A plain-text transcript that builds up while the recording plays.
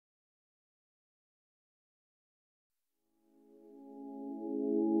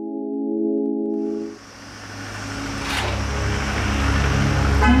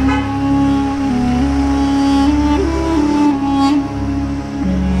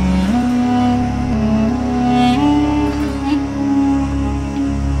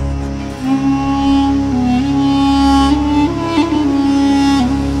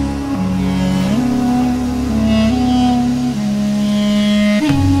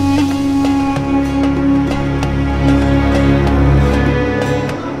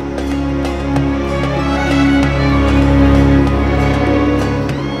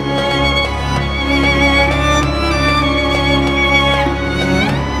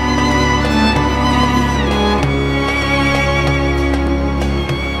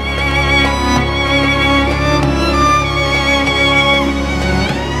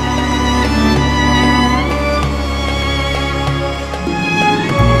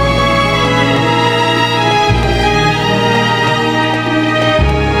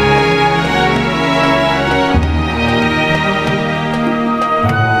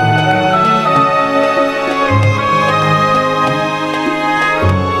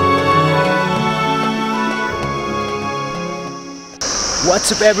What's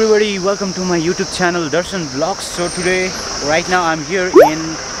up everybody, welcome to my YouTube channel Darshan Vlogs. So today, right now I'm here in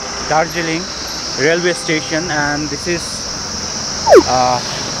Darjeeling railway station, and this is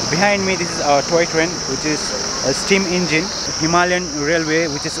behind me, this is a toy train which is a steam engine, Himalayan Railway,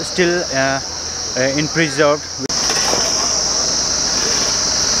 which is still in preserved.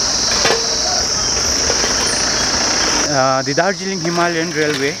 The Darjeeling Himalayan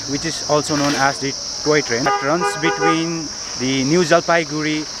Railway, which is also known as the toy train, that runs between the New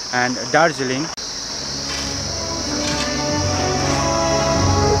Jalpaiguri and Darjeeling.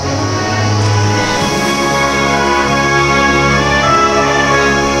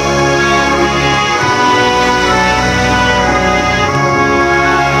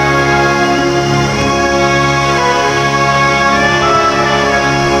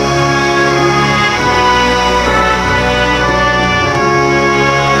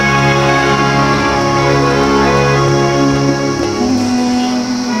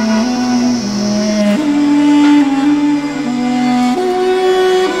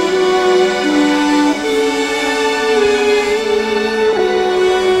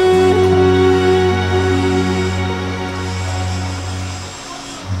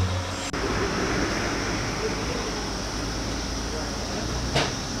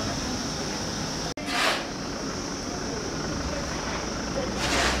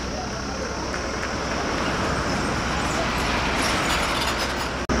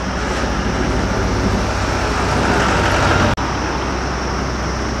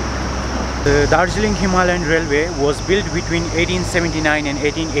 The Darjeeling Himalayan Railway was built between 1879 and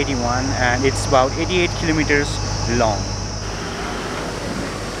 1881, and it's about 88 kilometers long.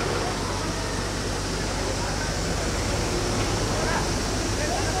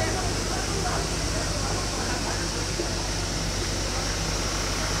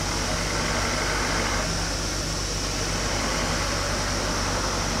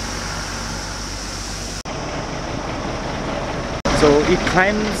 So it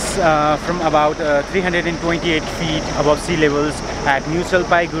climbs from about 328 feet above sea levels at New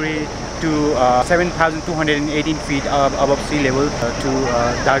Jalpaiguri to 7,218 feet above sea level to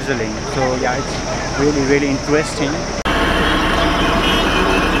Darjeeling. So yeah, it's really interesting.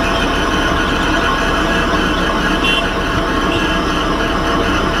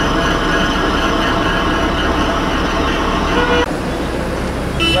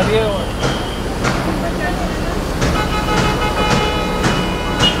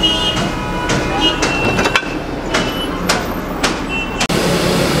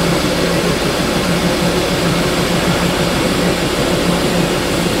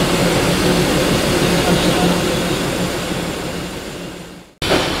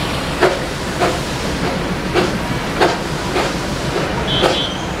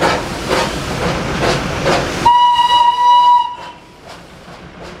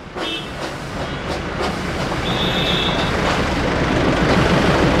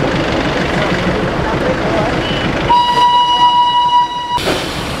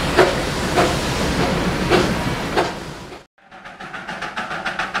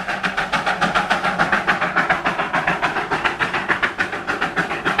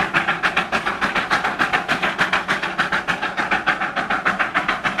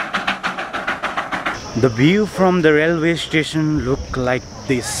 The view from the railway station look like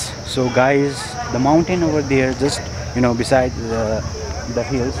this. So guys, the mountain over there, just beside the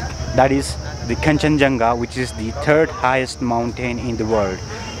hills, that is the Kanchenjunga, which is the third highest mountain in the world.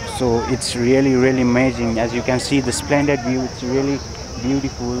 So it's really amazing. As you can see, the splendid view, it's really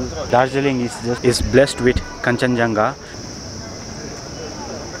beautiful. Darjeeling is blessed with Kanchenjunga.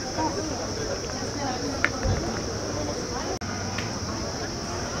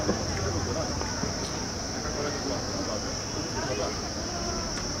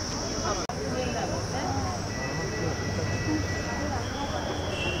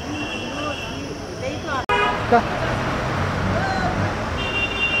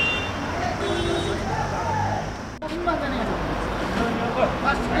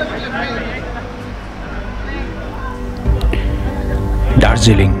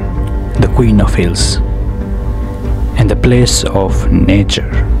 Darjeeling, the queen of hills and the place of nature.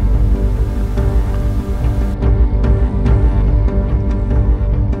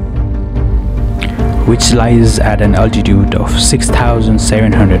 Which lies at an altitude of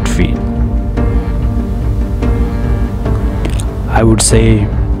 6,700 feet. I would say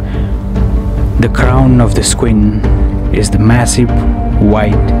the crown of this queen is the massive,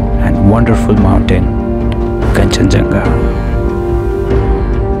 white and wonderful mountain Kanchenjunga,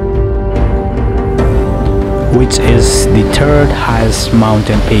 which is the third highest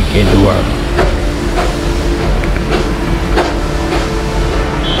mountain peak in the world.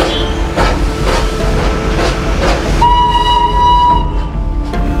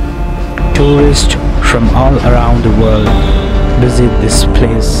 Tourists from all around the world visit this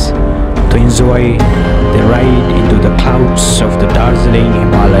place to enjoy the ride into the clouds of the Darjeeling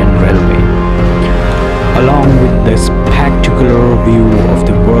Himalayan Railway, along with the spectacular view of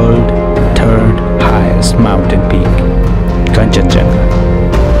the world's third highest mountain peak, Kanchenjunga,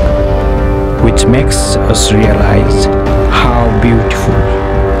 which makes us realize how beautiful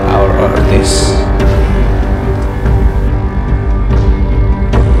our earth is.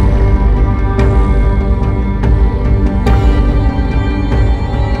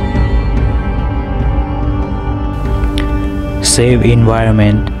 Save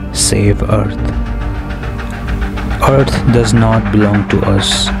environment, save earth. Earth does not belong to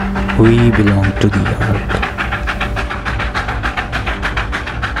us, we belong to the earth.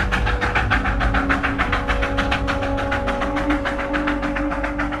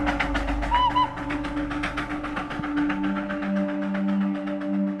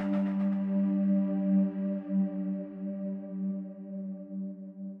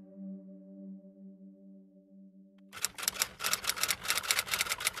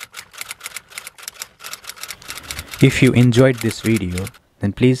 If you enjoyed this video,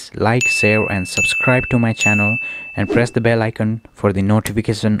 then please like, share and subscribe to my channel and press the bell icon for the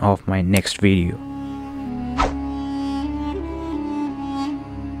notification of my next video.